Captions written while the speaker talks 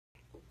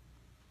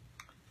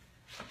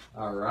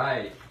All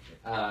right.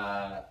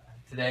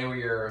 Today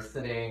we are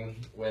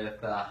sitting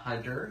with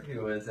Hunter,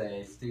 who is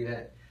a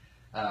student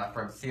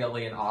from CLE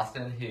in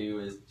Austin, who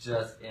is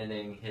just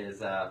ending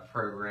his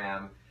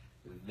program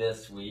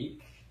this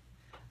week.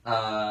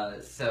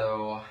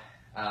 So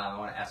I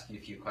want to ask you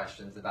a few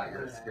questions about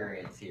your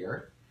experience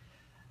here.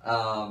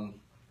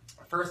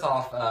 First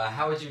off,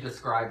 how would you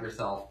describe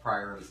yourself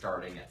prior to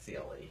starting at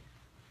CLE?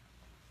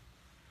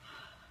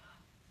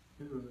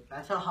 Ooh,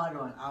 that's a hard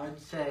one. I would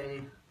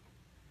say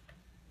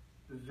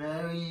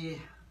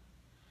very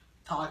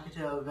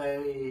talkative,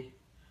 very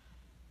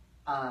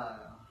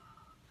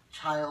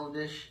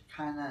childish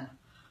kind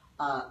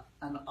of,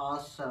 and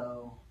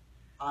also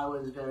I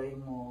was very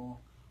more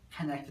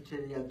connected to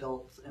the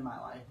adults in my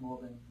life more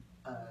than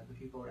the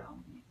people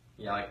around me.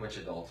 Yeah, like which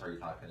adults are you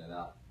talking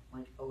about?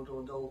 Like older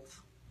adults.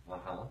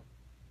 Uh-huh.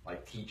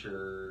 Like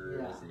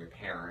teachers and your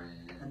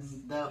parents.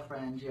 And their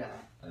friends, yeah.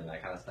 And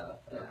that kind of stuff?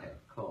 Yeah. Okay,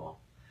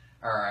 cool.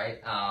 All right.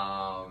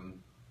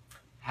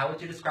 How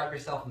would you describe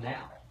yourself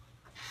now?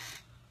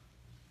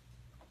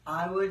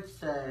 I would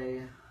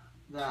say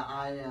that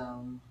I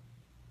am,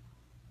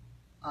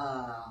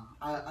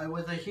 I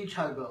was a huge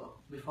hugger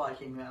before I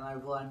came here, and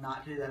I've learned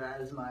not to do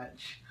that as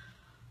much.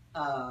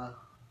 So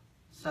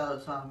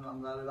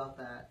I'm glad about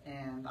that.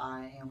 And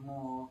I am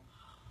more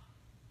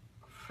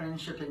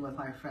friendshipping with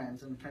my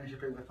friends and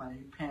friendshipping with my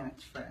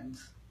parents'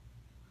 friends,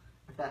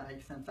 if that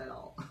makes sense at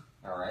all.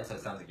 All right, so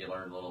it sounds like you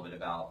learned a little bit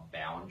about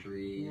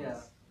boundaries. Yeah.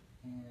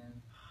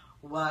 And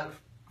what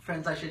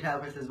friends I should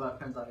have versus what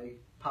friends I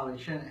probably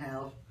shouldn't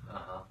have.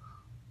 Uh-huh.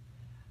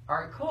 All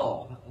right,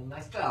 cool.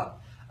 Nice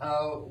job.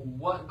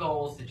 What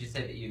goals did you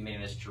say that you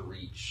managed to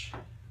reach?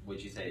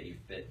 Would you say that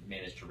you've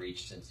managed to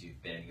reach since you've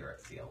been here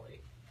at CLE?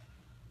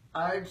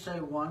 I'd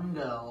say one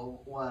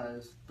goal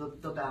was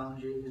the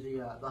boundaries,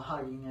 the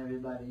hugging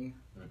everybody.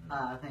 Mm-hmm.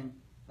 I think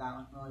that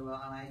went really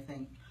well, and I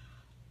think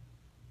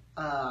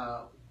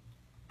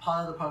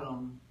part of the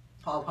problem,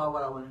 part of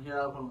what I wanted to get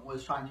out of it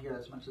was trying to get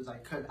as much as I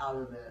could out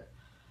of it.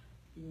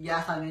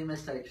 Yes, I made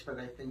mistakes, but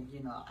I think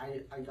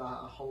I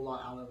got a whole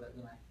lot out of it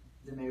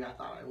than maybe I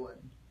thought I would.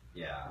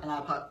 Yeah. And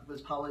I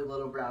was probably a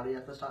little bratty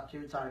at the start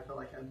too, so I feel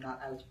like I'm not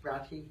as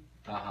bratty.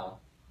 Uh-huh.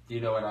 Do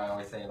you know what I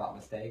always say about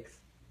mistakes?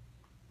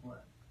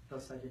 What?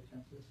 Those second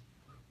chances?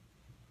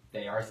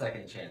 They are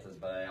second chances,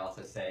 but I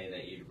also say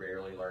that you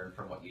rarely learn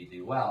from what you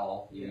do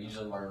well. You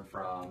usually learn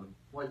from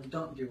what you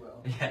don't do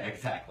well. Yeah,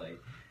 exactly.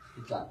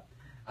 Good job.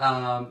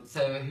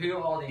 So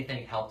who all do you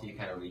think helped you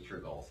kind of reach your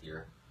goals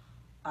here?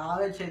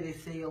 I would say the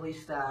CLE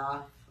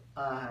staff.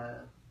 I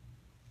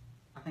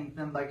think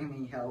them bugging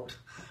me helped.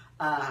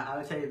 I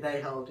would say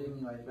they helped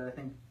anyway, but I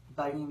think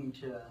bugging me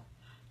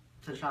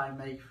to try and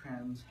make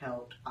friends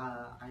helped.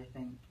 I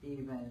think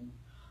even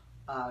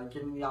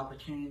getting the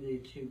opportunity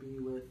to be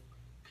with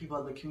people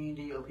of the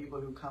community or people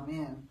who come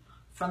in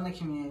from the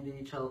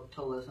community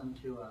to listen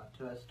to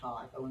us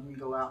talk. Or when we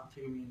go out to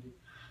the community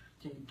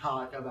to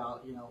talk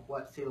about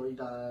what CLE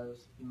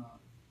does,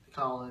 the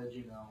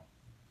college,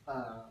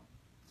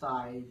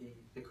 side,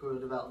 the career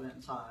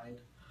development side.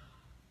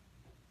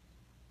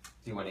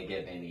 Do you want to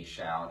give any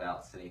shout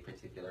outs to any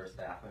particular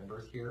staff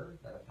members here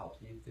that have helped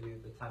you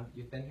through the time that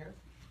you've been here?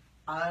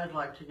 I'd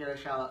like to get a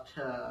shout out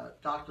to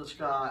Dr.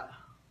 Scott,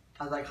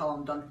 as I call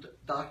him,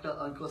 Dr.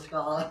 Uncle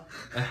Scott.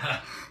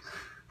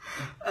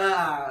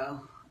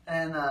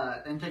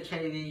 And to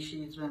Katie,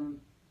 she's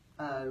been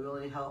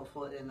really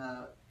helpful in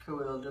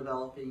career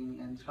developing,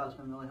 and Scott's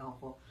been really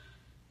helpful.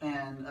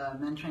 And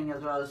mentoring,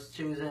 as well as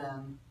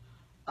Susan.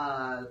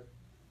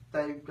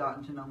 They've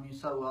gotten to know me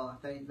so well.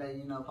 They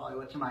probably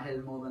what's in my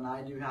head more than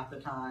I do half the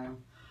time.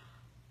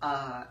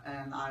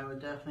 And I would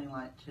definitely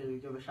like to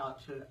give a shout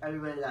out to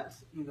everybody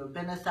that's either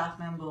been a staff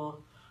member,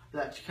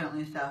 that's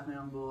currently a staff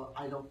member.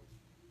 I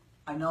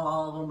know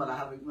all of them, but I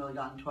haven't really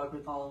gotten to work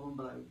with all of them.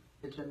 But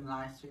it's been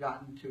nice to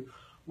gotten to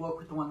work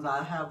with the ones that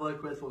I have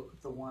worked with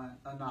the one,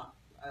 not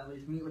at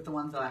least meet with the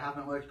ones that I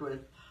haven't worked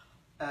with,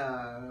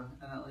 and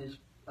at least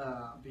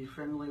be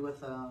friendly with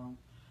them.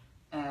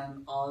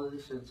 And all of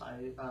this since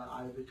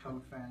I've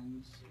become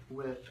friends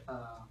with.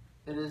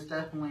 It is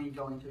definitely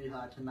going to be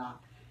hard to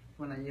not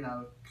when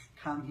I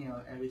come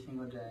here every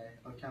single day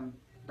or come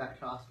back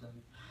to Austin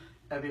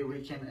every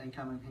weekend and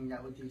come and hang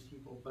out with these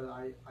people. But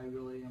I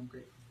really am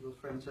grateful for the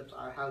friendships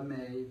I have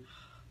made,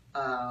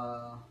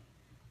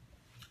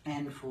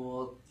 and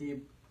for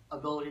the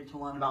ability to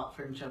learn about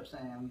friendships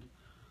and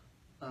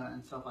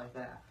stuff like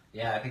that.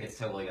 Yeah, I think it's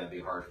totally going to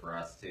be hard for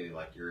us too.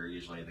 Like, you're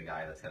usually the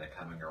guy that's kind of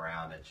coming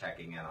around and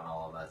checking in on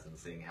all of us and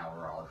seeing how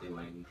we're all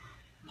doing.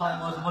 Probably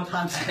multiple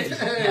times.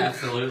 Yeah,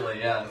 absolutely,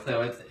 yeah.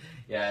 So it's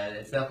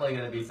definitely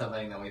going to be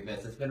something that we've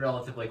missed. It's been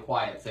relatively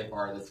quiet so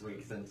far this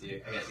week since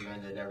I guess you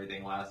ended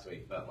everything last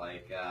week, but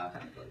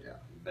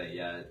but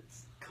yeah,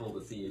 it's cool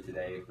to see you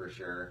today for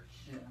sure.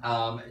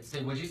 Yeah.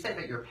 So would you say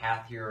that your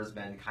path here has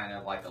been kind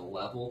of like a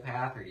level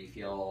path, or do you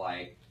feel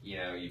like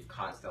you've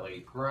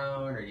constantly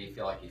grown, or do you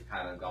feel like you've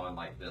kind of gone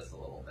like this a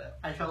little bit?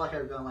 I feel like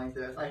I've gone like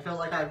this. I feel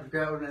like I've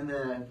grown, and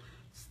then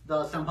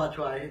some parts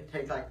where I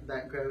take like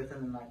that growth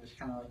and then I just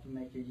kind of like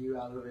make a U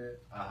out of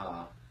it.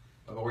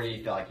 Where do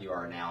you feel like you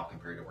are now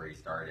compared to where you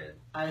started?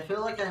 I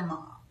feel like I'm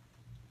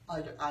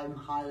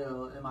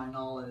higher in my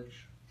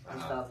knowledge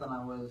and stuff than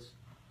I was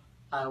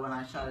when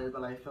I started,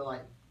 but I feel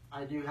like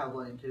I do have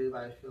learning to do,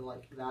 but I feel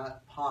like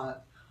that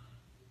part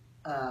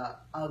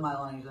of my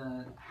learning is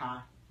gonna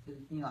have,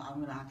 I'm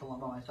gonna have to learn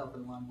by myself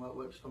and learn what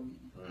works for me.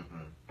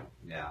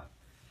 Mm-hmm. Yeah.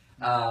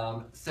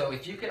 So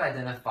if you could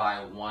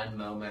identify one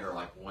moment or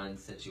like one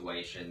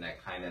situation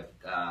that kind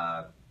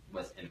of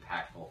was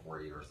impactful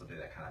for you, or something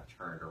that kind of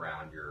turned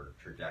around your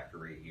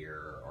trajectory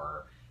here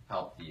or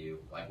helped you,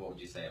 like what would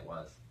you say it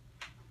was?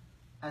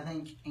 I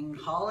think in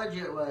college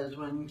it was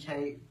when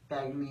Kate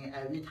begged me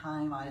every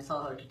time I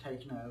saw her to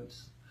take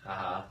notes.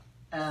 Uh-huh.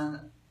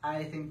 And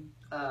I think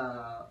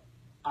I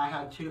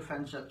had two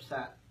friendships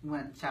that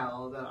went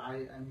south that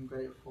I am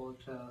grateful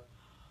to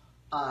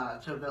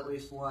have at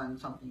least learned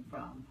something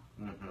from.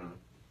 Mm-hmm.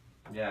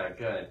 Yeah,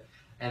 good.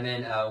 And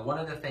then one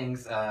of the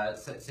things,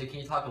 so can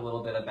you talk a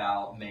little bit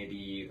about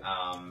maybe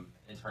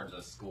in terms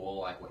of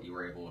school, like what you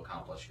were able to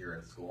accomplish here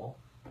in school?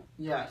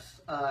 Yes,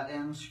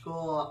 in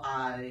school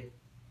I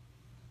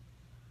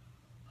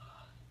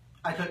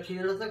took 2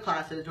 years of the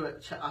classes,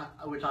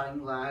 which I'm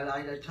glad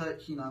I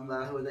took. I'm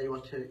glad I was able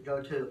to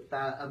go to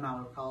that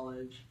amount of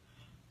college.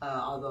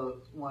 Although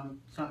it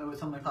was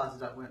some of the classes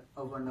that went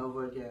over and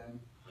over again.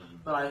 Mm-hmm.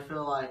 But I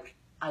feel like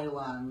I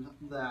learned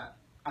that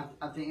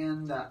at the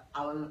end that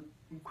I wasn't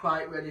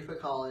quite ready for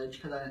college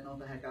because I didn't know what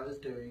the heck I was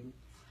doing.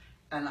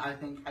 And I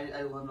think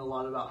I learned a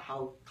lot about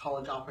how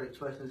college operates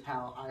versus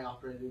how I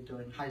operated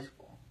during high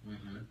school.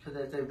 Because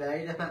it's a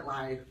very different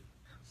life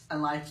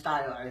and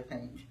lifestyle, I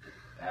think.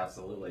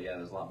 Absolutely, yeah.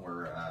 There's a lot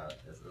more.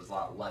 There's a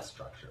lot less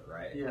structure,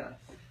 right? Yeah.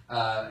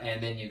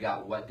 And then you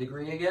got what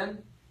degree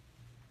again?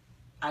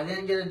 I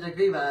didn't get a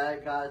degree, but I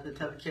got a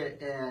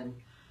certificate in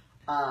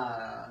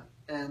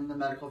the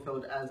medical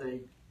field as a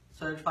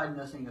certified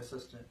nursing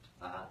assistant.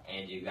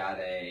 And you got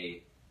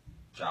a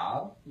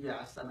job?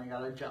 Yes, and I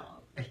got a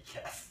job.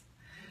 Yes.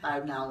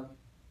 I've now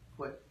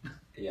quit.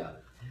 Yeah.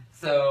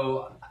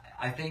 So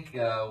I think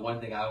one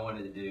thing I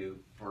wanted to do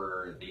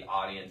for the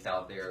audience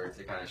out there is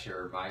to kind of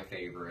share my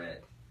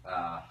favorite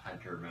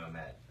Hunter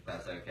moment, if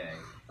that's okay.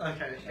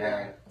 Okay, All sure.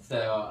 right.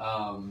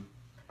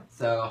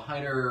 So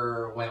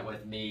Hunter went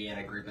with me and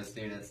a group of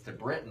students to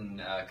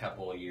Britain a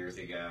couple of years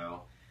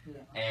ago.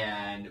 Yeah.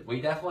 And we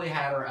definitely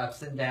had our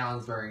ups and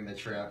downs during the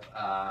trip.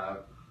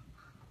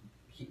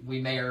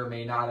 We may or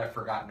may not have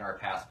forgotten our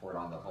passport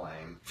on the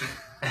plane.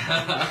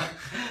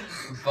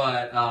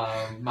 But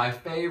my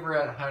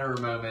favorite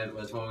Hunter moment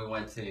was when we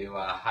went to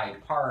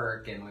Hyde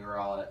Park and we were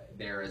all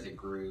there as a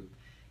group,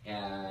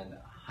 and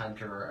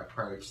Hunter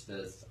approached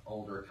this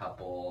older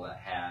couple that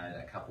had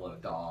a couple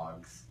of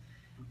dogs,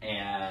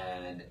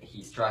 and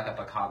he struck up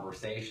a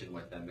conversation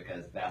with them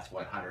because that's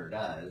what Hunter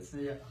does.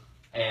 Yeah.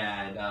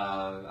 And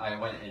I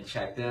went and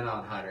checked in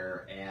on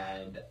Hunter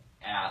and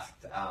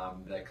asked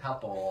the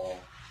couple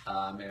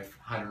if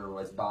Hunter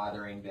was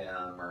bothering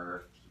them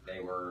or if they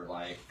were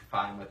like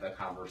fine with the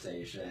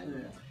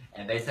conversation. Yeah.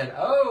 And they said,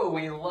 "Oh,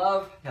 we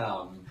love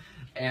him."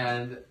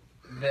 And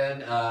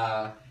then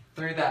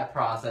through that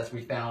process,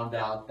 we found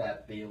out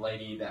that the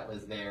lady that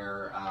was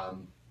there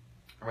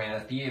ran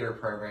a theater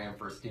program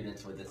for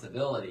students with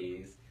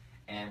disabilities.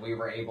 And we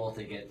were able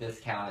to get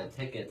discounted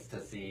tickets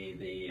to see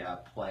the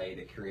play,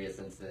 The Curious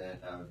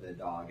Incident of the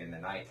Dog in the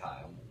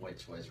Nighttime,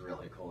 which was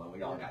really cool. And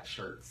we all got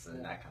shirts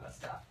and that kind of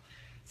stuff.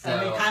 So,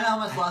 And we kind of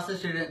almost lost a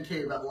student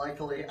too, but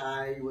luckily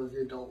I was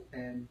the adult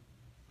and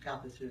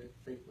got the student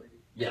safely.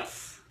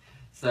 yes.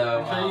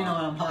 So I'm sure you know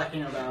what I'm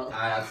talking about.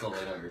 I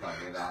absolutely know what you're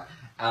talking about.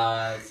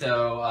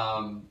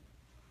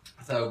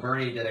 So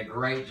Bernie did a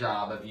great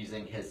job of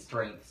using his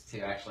strengths to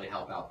actually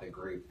help out the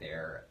group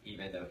there,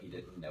 even though he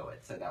didn't know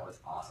it. So that was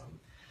awesome.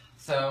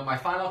 So my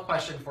final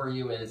question for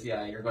you is,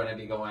 you're going to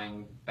be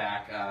going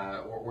back.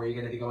 Where are you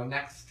going to be going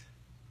next?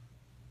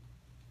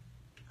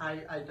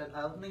 I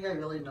don't think I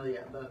really know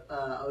yet, but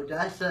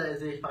Odessa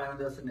is a final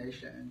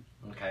destination.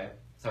 Okay.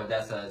 So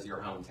Odessa is your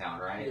hometown,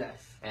 right?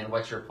 Yes. And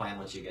what's your plan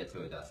once you get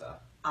to Odessa?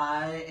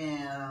 I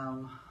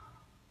am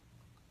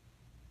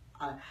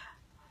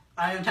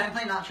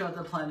technically not sure what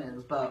the plan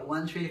is, but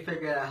once we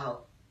figure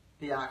out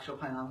the actual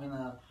plan, I'm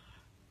gonna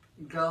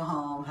go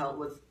home, help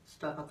with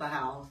stuff at the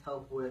house,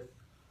 help with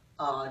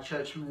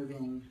church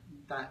moving.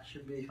 That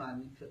should be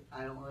fun.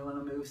 I don't really want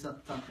to move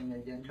something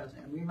again. Trust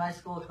me. I moved my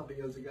school a couple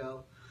years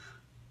ago.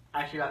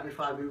 Actually, right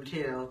before I moved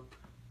here,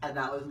 and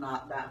that was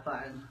not that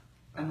fun.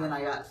 And then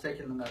I got sick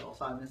in the middle,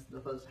 so I missed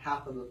the first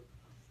half of the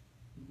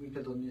week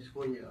of the new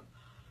school year.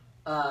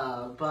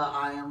 But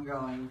I am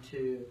going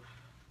to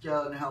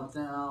go and help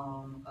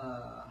them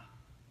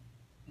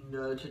and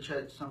go to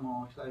church some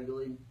more because I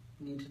really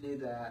need to do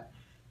that,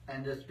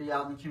 and just be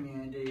out in the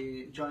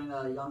community, join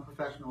a young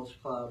professionals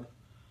club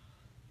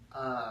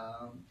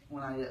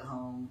when I get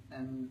home,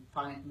 and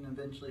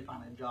eventually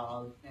find a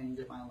job and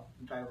get my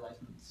driver's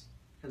license,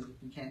 because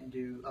you can't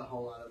do a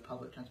whole lot of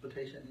public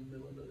transportation in the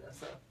middle of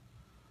Odessa.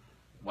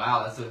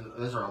 Wow,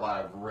 those are a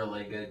lot of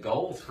really good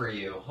goals for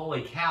you.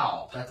 Holy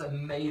cow, that's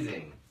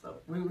amazing. So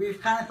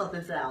we've kind of thought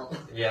this out.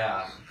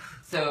 Yeah.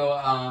 So,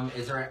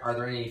 are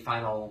there any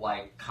final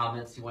like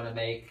comments you want to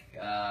make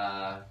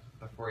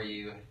before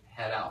you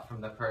head out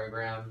from the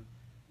program?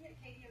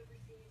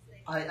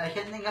 I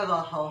can't think of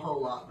a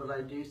whole lot, but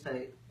I do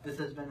say this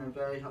has been a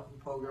very helpful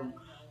program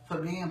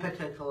for me in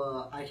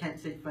particular. I can't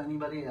speak for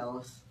anybody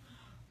else,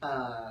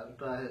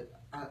 but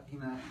you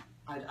know,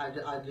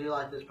 I do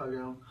like this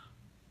program.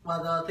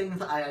 While there are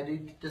things I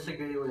do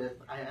disagree with,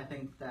 I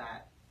think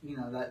that, you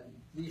know, that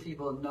these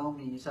people know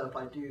me, so if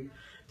I do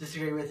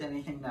disagree with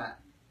anything that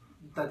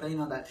they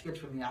know that's good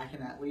for me, I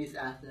can at least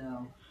ask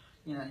them,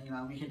 you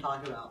know, we can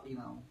talk about, you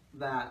know,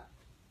 that,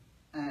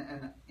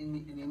 and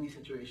in any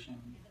situation,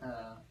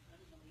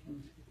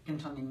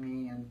 concerning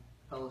me and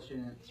fellow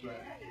students,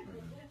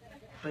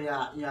 but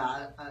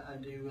yeah, I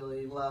do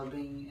really love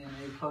being in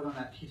a program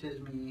that teaches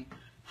me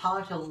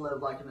how to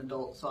live like an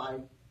adult, so I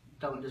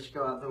don't just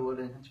go out the wood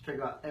and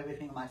figure out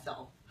everything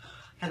myself.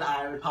 Because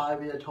I would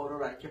probably be a total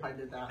wreck if I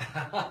did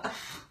that.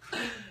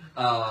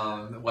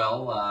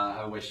 Well,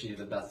 I wish you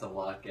the best of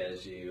luck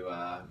as you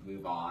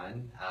move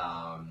on.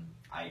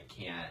 I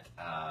can't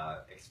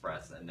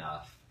express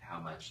enough how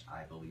much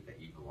I believe that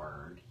you've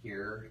learned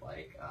here.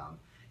 Like,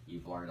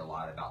 you've learned a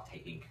lot about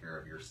taking care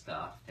of your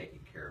stuff,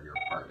 taking care of your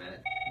apartment.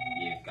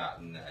 You've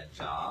gotten a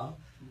job.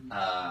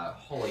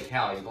 Holy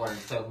cow, you've learned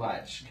so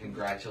much.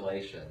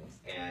 Congratulations.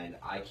 And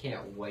I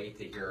can't wait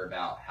to hear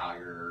about how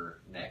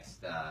your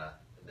next,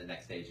 the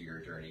next stage of your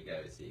journey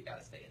goes, so you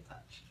gotta stay in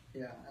touch.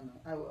 Yeah, I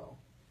know. I will.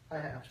 I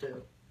have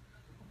to.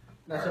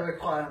 That's a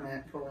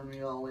requirement for when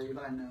we all leave,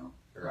 I know.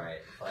 Right.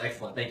 Well,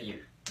 excellent. Thank you.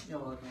 You're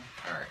welcome.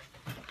 All right.